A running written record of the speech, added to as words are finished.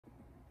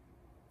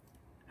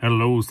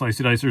Hello,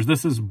 Slicey Dicers.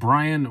 This is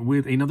Brian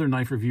with another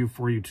knife review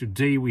for you.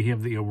 Today we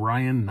have the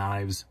Orion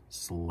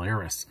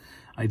Solaris.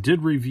 I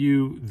did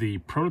review the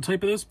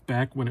prototype of this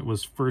back when it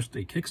was first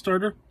a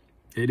Kickstarter.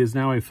 It is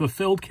now a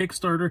fulfilled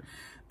Kickstarter.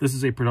 This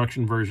is a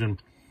production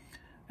version,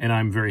 and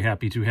I'm very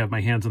happy to have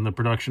my hands on the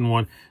production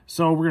one.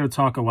 So we're going to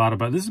talk a lot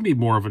about this. Is going to be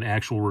more of an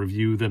actual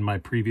review than my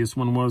previous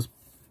one was,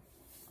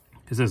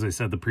 because as I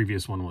said, the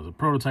previous one was a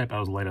prototype. I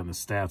was light on the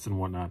stats and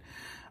whatnot.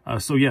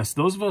 So yes,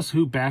 those of us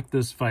who backed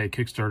this via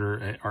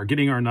Kickstarter are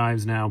getting our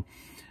knives now.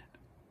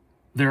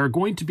 There are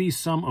going to be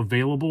some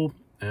available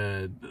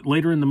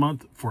later in the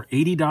month for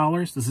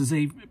 $80. This is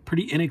a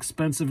pretty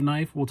inexpensive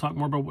knife. We'll talk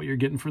more about what you're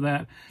getting for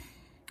that.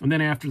 And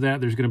then after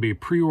that, there's going to be a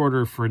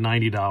pre-order for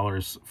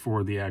 $90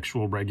 for the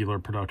actual regular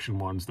production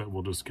ones that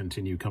will just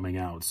continue coming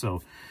out.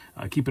 So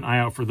keep an eye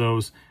out for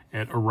those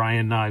at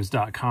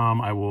orionknives.com.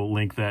 I will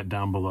link that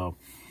down below.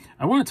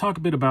 I want to talk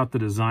a bit about the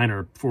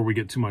designer before we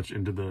get too much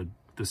into the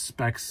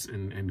specs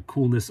and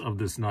coolness of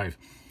this knife.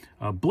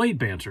 Blade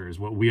Banter is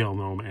what we all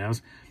know him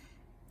as.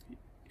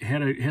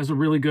 Has a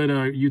really good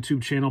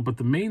YouTube channel, but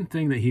the main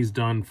thing that he's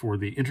done for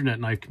the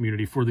internet knife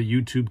community, for the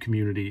YouTube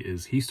community,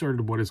 is he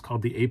started what is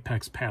called the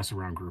Apex Pass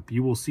Around group.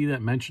 You will see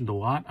that mentioned a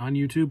lot on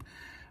YouTube,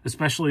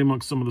 especially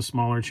amongst some of the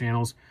smaller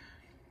channels.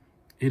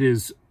 It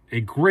is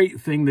a great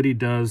thing that he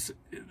does.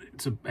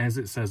 It's as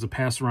it says, a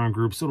pass around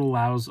group, so it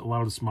allows a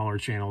lot of smaller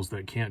channels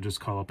that can't just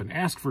call up and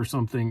ask for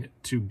something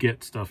to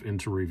get stuff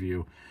into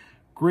review.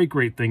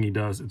 Great thing he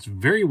does. It's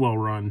very well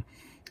run.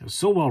 It's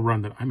so well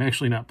run that I'm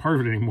actually not part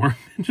of it anymore,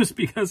 just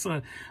because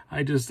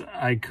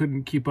I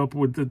couldn't keep up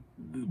with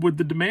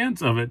the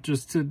demands of it,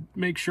 just to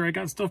make sure I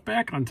got stuff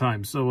back on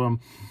time. So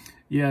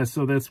yeah,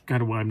 so that's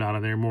kind of why I'm not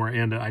on there anymore,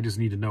 and I just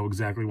need to know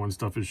exactly when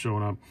stuff is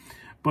showing up.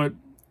 But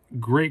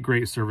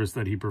great service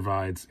that he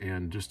provides,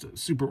 and just a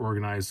super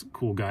organized,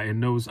 cool guy, and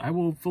knows, I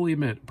will fully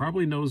admit,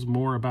 probably knows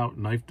more about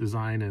knife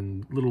design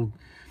and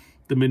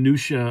the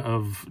minutia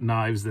of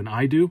knives than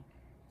I do,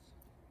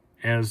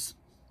 as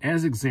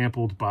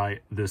exampled by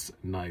this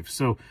knife.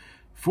 So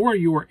for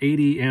your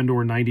 $80 and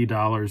or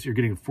 $90, you're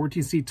getting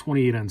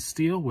 14C28 on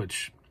steel,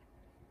 which,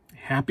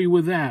 happy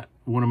with that.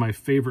 One of my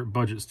favorite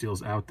budget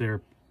steels out there.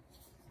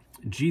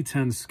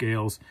 G10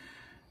 scales,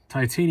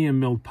 titanium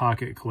milled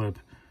pocket clip,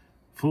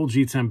 full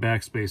G10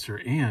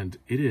 backspacer, and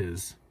it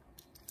is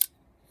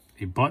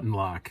a button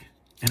lock,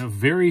 and a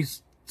very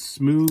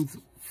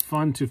smooth,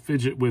 fun to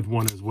fidget with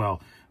one as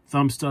well.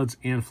 Thumb studs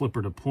and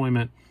flipper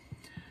deployment.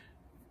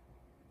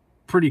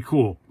 Pretty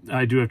cool,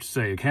 I do have to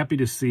say. Happy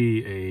to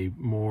see a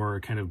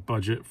more kind of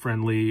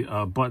budget-friendly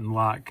button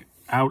lock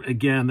out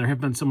again. There have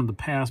been some in the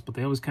past, but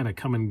they always kind of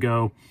come and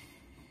go.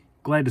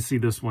 Glad to see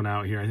this one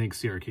out here. I think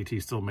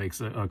CRKT still makes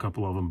a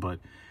couple of them, but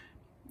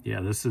yeah,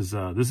 this is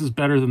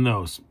better than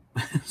those.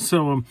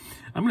 So I'm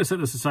going to set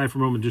this aside for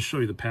a moment and just show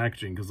you the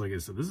packaging, because like I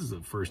said, this is the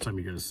first time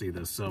you're going to see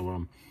this.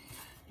 So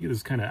you get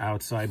this kind of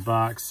outside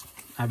box.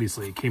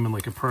 Obviously, it came in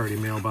like a priority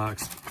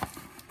mailbox,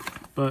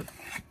 but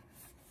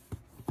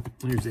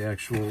here's the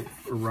actual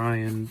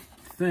Orion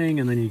thing,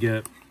 and then you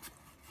get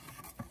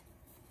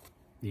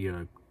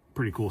a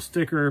pretty cool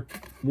sticker,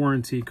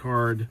 warranty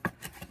card.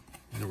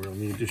 No real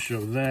need to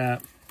show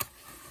that,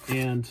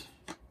 and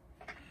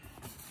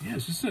yeah,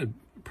 it's just a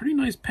pretty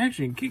nice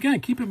packaging. Again,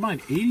 keep in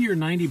mind, $80 or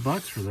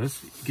 $90 for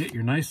this. You get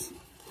your nice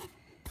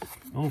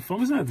old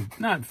foam. It's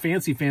not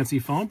fancy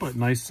foam, but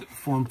nice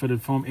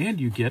form-fitted foam,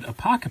 and you get a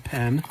pocket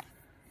pen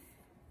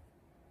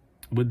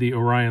with the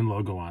Orion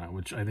logo on it,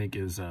 which I think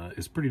is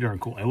pretty darn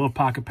cool. I love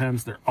pocket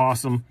pens. They're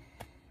awesome,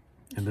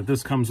 and that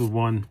this comes with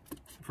one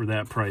for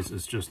that price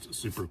is just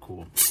super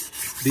cool.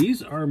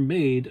 These are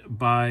made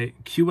by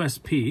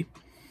QSP.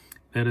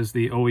 That is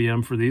the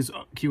OEM for these.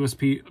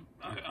 QSP,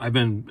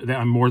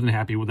 I'm more than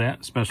happy with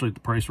that, especially at the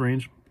price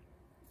range.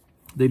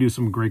 They do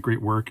some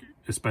great work,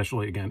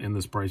 especially again in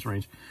this price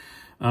range.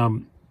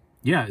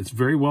 Yeah, it's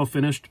very well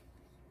finished.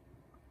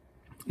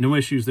 No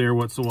issues there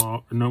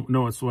whatsoever. No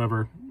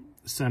whatsoever.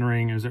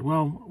 Centering is it?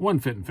 Well, one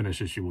fit and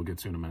finish issue we'll get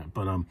to in a minute.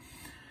 But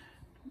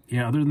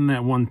yeah, other than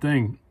that one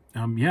thing,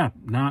 yeah,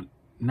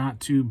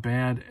 not too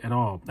bad at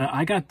all.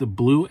 I got the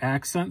blue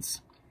accents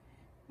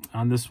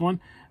on this one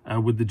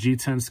with the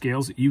G10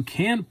 scales. You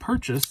can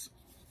purchase.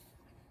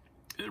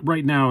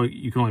 Right now,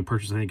 you can only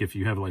purchase, I think, if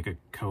you have like a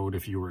code,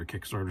 if you were a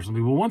Kickstarter or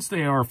something. Well, once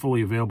they are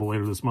fully available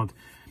later this month,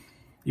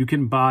 you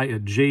can buy a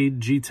Jade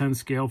G10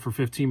 scale for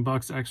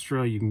 $15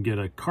 extra. You can get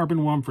a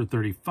carbon one for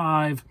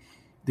 $35.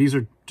 These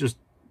are just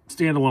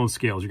standalone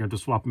scales. You're going to have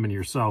to swap them in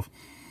yourself.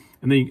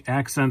 And the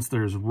accents,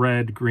 there's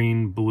red,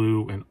 green,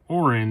 blue, and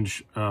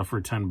orange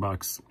for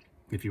 $10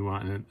 if you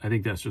want. And I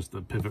think that's just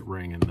the pivot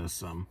ring and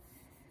this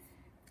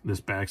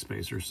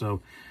backspacer.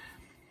 So,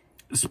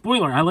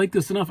 spoiler, I like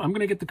this enough. I'm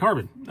going to get the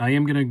carbon. I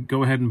am going to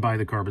go ahead and buy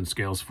the carbon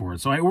scales for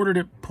it. So I ordered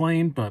it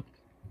plain, but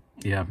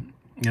yeah.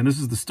 And this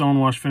is the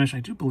stonewash finish. I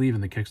do believe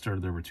in the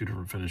Kickstarter there were two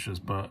different finishes,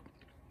 but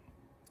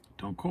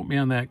don't quote me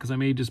on that, because I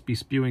may just be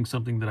spewing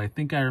something that I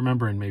think I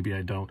remember and maybe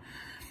I don't.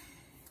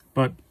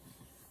 But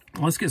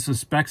let's get some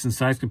specs and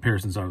size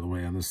comparisons out of the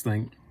way on this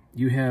thing.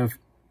 You have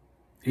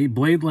a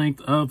blade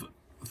length of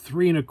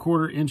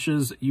 3¼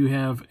 inches. You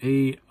have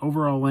a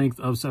overall length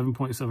of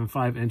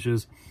 7.75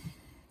 inches,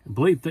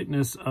 blade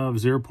thickness of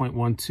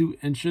 0.12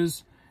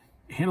 inches,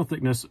 handle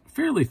thickness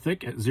fairly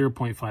thick at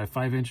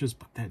 0.55 inches,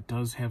 but that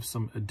does have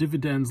some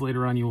dividends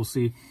later on, you will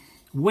see.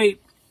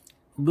 Weight,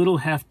 little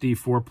hefty,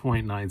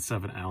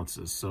 4.97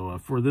 ounces. So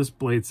for this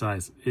blade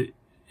size,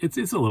 it's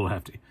a little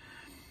hefty.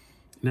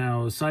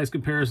 Now, size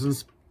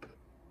comparisons,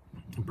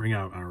 bring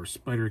out our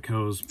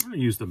Spyderco's. We're going to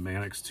use the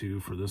Mannix 2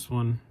 for this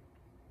one.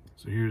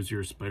 So here's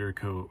your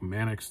Spyderco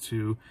Mannix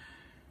 2.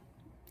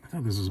 I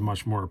thought this is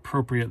much more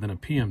appropriate than a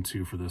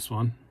PM2 for this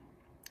one,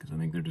 because I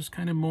think they're just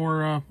kind of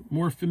more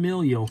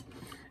familial.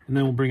 And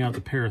then we'll bring out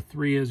the Para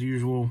 3 as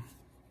usual.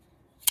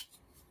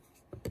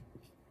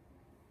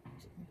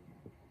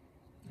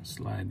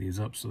 Slide these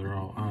up so they're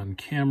all on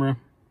camera.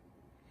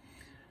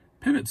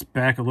 Pivot's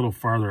back a little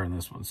farther on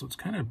this one, so it's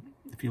kind of,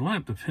 if you line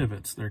up the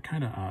pivots, they're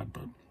kind of odd,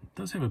 but it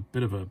does have a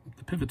bit of the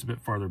pivot's a bit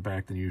farther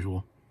back than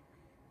usual.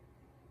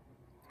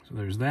 So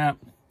there's that.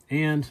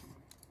 And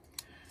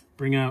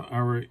bring out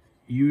our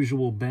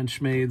usual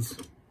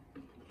Benchmades.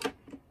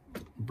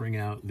 Bring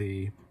out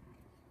the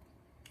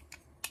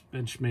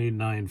Benchmade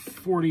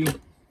 940. You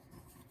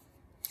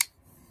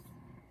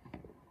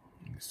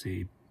can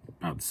see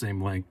about the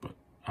same length, but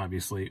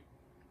obviously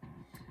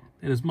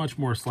it is much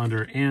more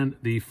slender, and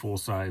the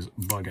full-size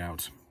bug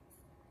out.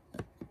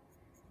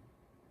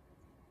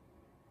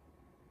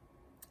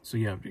 So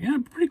yeah,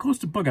 pretty close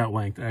to bug out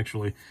length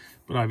actually,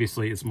 but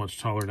obviously it's a much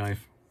taller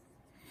knife.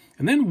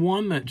 And then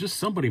one that just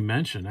somebody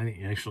mentioned, I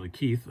think actually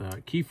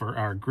Kiefer,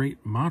 our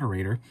great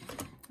moderator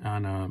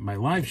on my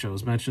live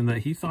shows, mentioned that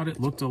he thought it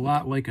looked a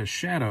lot like a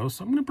Shadow,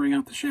 so I'm going to bring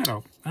out the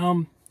Shadow.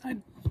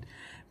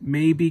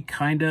 Maybe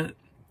kind of,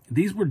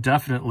 these were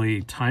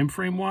definitely time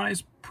frame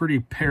wise pretty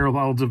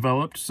parallel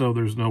developed, so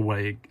there's no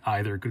way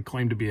either could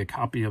claim to be a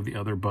copy of the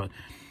other, but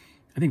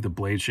I think the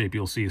blade shape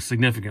you'll see is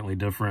significantly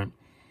different.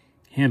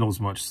 Handle's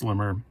much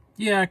slimmer.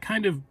 Yeah,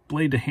 kind of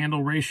blade to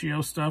handle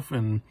ratio stuff,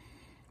 and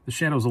the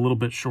Shadow's a little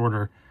bit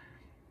shorter.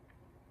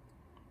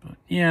 But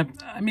yeah,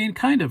 I mean,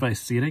 kind of I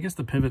see it. I guess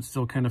the pivot's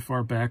still kind of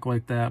far back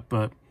like that,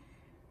 but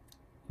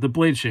the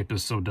blade shape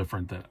is so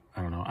different that,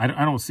 I don't know. I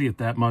don't see it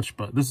that much,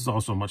 but this is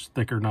also a much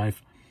thicker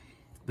knife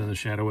than the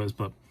Shadow is,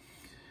 but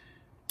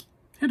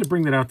I had to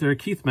bring that out there.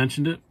 Keith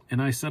mentioned it,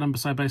 and I set them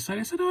side by side.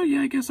 I said, oh yeah,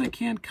 I guess I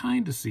can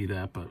kind of see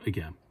that, but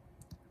again,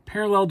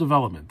 parallel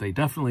development. They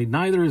definitely,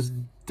 neither is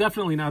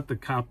definitely not the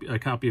a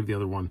copy of the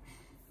other one.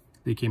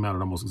 They came out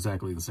at almost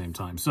exactly the same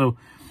time. So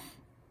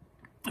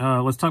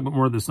let's talk about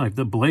more of this knife.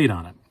 The blade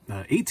on it,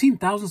 18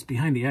 thousandths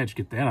behind the edge.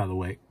 Get that out of the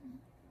way.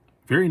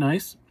 Very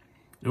nice.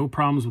 No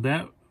problems with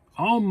that.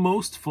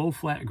 Almost full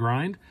flat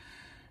grind,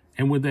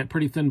 and with that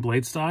pretty thin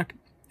blade stock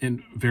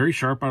and very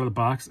sharp out of the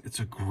box, it's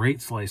a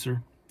great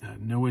slicer.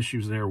 No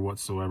issues there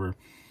whatsoever,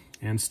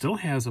 and still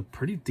has a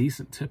pretty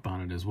decent tip on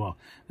it as well.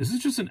 This is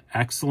just an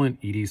excellent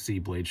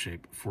EDC blade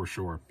shape for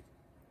sure.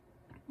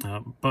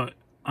 But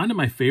onto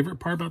my favorite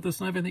part about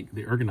this knife, I think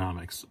the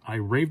ergonomics. I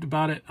raved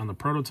about it on the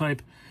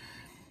prototype.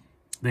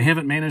 They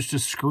haven't managed to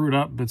screw it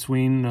up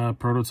between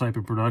prototype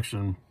and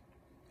production.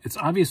 It's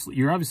obviously,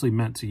 you're obviously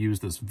meant to use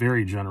this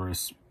very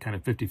generous kind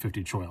of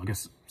 50-50 choil, I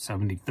guess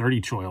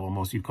 70-30 choil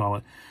almost you'd call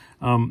it.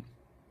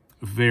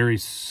 Very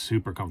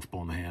super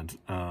comfortable in the hand.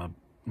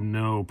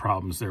 No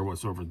problems there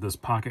whatsoever. This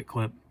pocket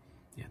clip,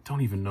 yeah, don't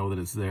even know that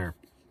it's there.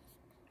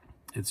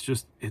 It's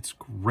just, it's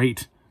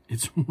great.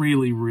 It's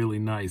really, really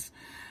nice.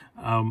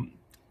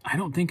 I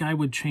don't think I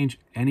would change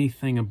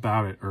anything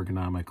about it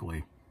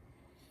ergonomically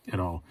at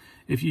all.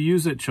 If you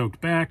use it choked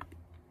back,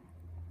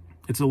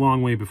 it's a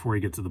long way before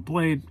you get to the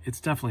blade. It's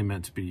definitely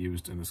meant to be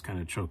used in this kind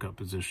of choke up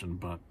position,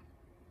 but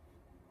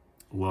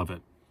love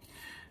it.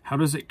 How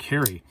does it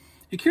carry?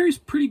 It carries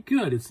pretty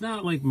good. It's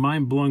not like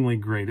mind-blowingly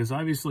great. It's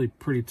obviously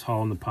pretty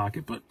tall in the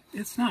pocket, but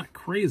it's not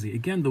crazy.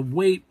 Again, the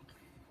weight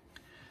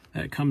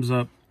that comes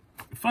up,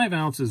 5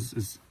 ounces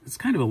is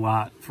kind of a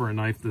lot for a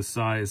knife this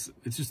size.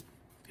 It's just,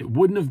 it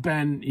wouldn't have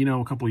been, you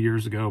know, a couple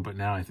years ago, but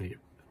now I think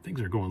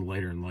things are going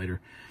lighter and lighter.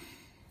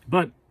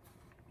 But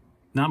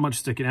not much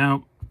sticking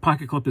out.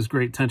 Pocket clip is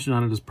great. Tension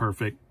on it is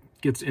perfect.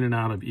 Gets in and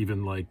out of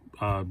even like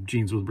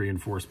jeans with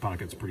reinforced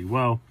pockets pretty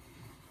well.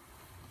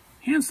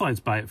 Hand slides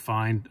by it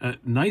fine.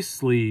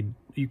 Nicely,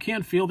 you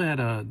can't feel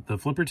that the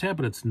flipper tab,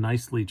 but it's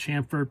nicely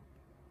chamfered.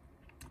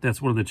 That's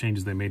one of the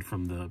changes they made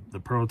from the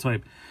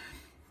prototype.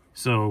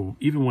 So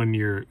even when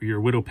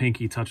your widow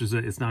pinky touches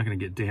it, it's not going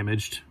to get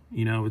damaged.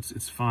 You know,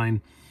 it's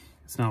fine.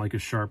 It's not like a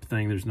sharp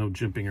thing. There's no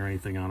jimping or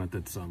anything on it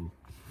that's going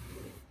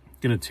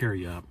to tear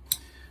you up.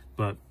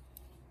 But,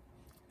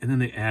 and then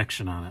the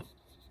action on it,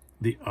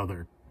 the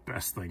other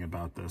best thing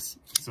about this.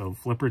 So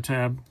flipper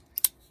tab,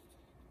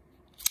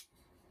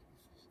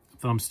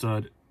 thumb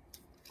stud,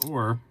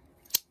 or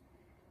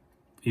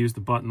use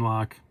the button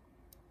lock,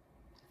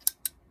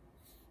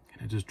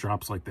 and it just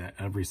drops like that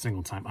every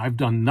single time. I've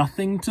done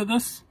nothing to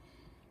this.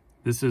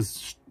 This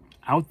is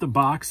out the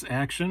box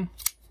action.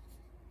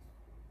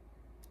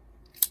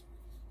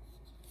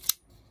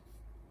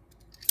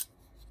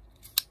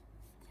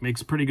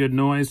 Makes pretty good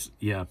noise.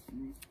 Yeah,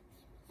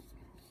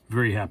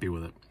 very happy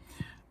with it.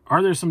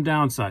 Are there some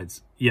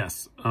downsides?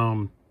 Yes.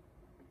 I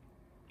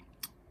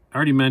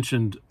already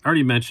mentioned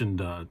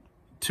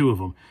 2 of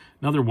them.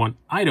 Another one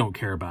I don't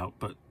care about,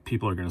 but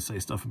people are going to say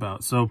stuff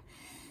about. So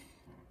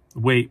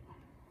weight,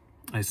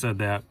 I said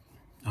that.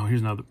 Oh,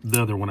 here's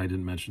the other one I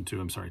didn't mention too.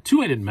 I'm sorry.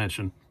 2 I didn't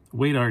mention.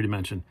 Weight I already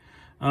mentioned.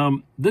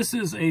 This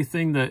is a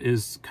thing that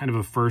is kind of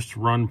a first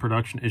run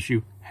production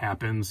issue.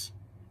 Happens.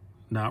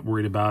 Not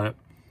worried about it.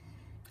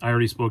 I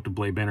already spoke to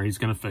Blade Banner. He's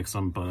going to fix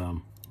them, but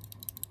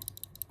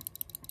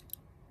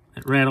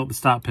it rattled. The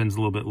stop pin's a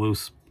little bit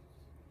loose.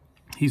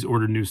 He's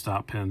ordered new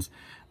stop pins.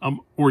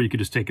 Or you could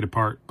just take it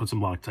apart, put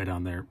some Loctite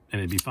on there, and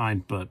it'd be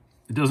fine. But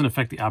it doesn't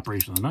affect the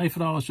operation of the knife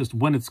at all. It's just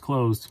when it's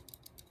closed.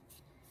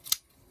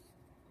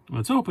 When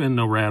it's open,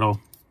 no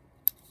rattle.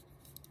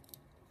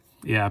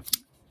 Yeah,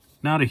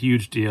 not a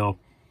huge deal.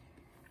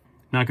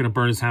 Not going to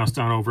burn his house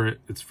down over it.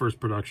 It's first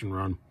production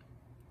run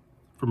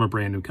from a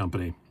brand new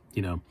company.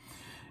 You know,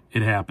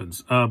 it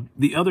happens.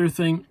 The other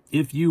thing,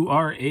 if you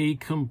are a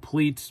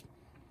complete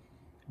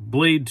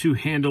blade to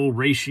handle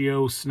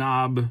ratio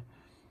snob,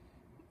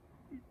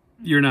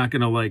 you're not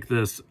going to like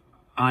this.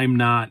 I'm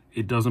not.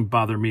 It doesn't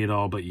bother me at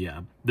all. But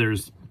yeah,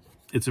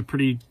 it's a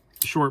pretty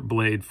short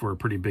blade for a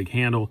pretty big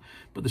handle.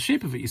 But the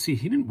shape of it, you see,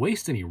 he didn't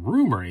waste any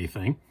room or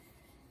anything.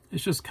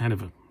 It's just kind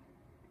of a,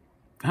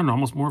 I don't know,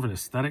 almost more of an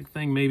aesthetic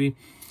thing maybe.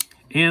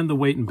 And the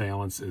weight and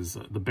balance is,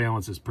 the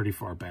balance is pretty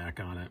far back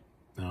on it.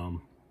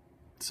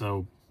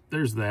 So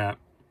there's that.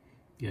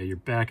 Yeah, you're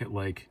back at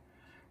like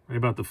right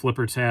about the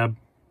flipper tab.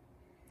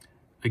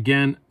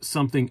 Again,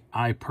 something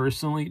I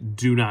personally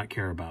do not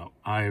care about.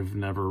 I've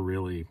never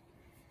really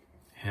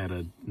had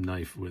a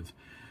knife with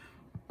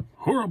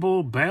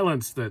horrible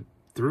balance that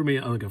threw me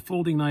like a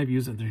folding knife.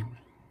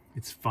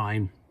 It's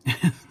fine.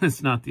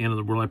 It's not the end of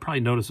the world. I'd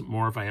probably notice it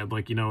more if I had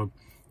like, you know, a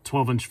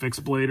 12-inch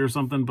fixed blade or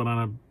something, but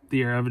on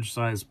the average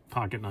size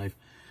pocket knife,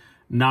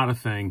 not a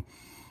thing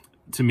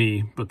to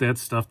me. But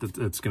that's stuff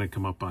that's going to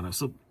come up on us.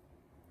 So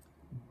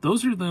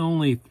those are the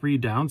only 3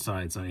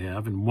 downsides I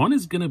have, and one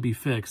is going to be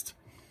fixed.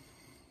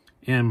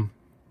 And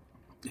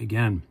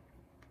again,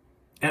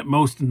 at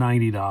most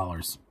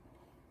 $90.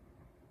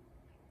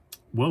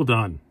 Well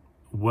done.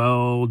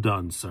 Well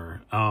done,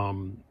 sir.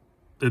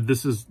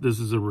 This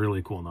is a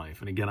really cool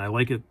knife. And again, I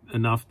like it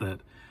enough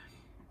that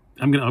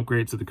I'm going to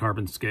upgrade to the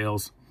carbon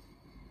scales.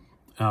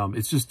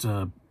 It's just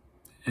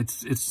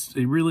it's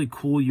a really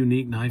cool,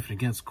 unique knife. And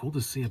again, it's cool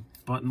to see a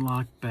button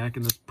lock back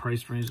in this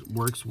price range. It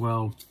works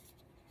well.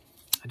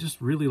 I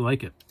just really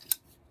like it.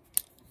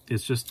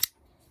 It's just,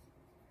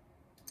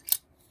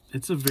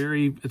 it's a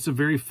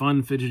very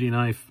fun, fidgety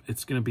knife.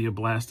 It's going to be a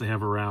blast to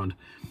have around.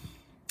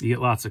 You get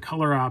lots of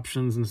color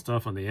options and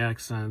stuff on the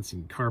accents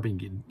and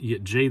carbon. You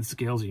get jade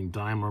scales. You can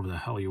dye them wherever the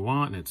hell you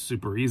want, and it's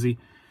super easy.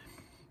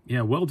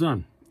 Yeah, well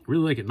done.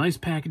 Really like it. Nice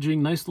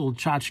packaging, nice little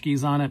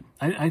tchotchkes on it.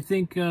 I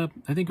think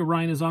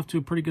Orion is off to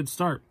a pretty good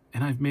start,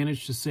 and I've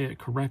managed to say it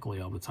correctly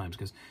all the times,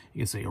 because you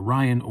can say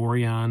Orion,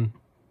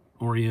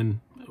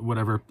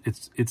 whatever.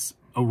 It's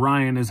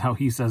Orion is how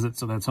he says it,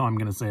 so that's how I'm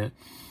going to say it.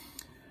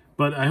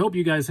 But I hope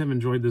you guys have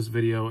enjoyed this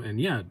video, and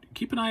yeah,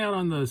 keep an eye out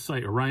on the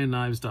site,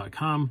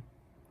 orionknives.com.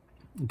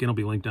 Again, it'll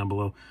be linked down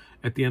below.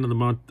 At the end of the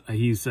month,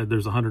 he said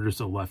there's 100 or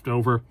so left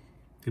over.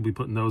 He'll be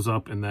putting those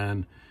up, and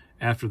then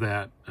after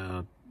that,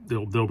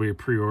 there'll be a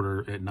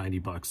pre-order at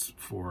 $90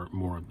 for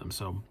more of them.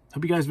 So,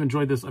 hope you guys have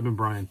enjoyed this. I've been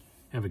Brian.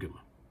 Have a good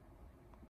one.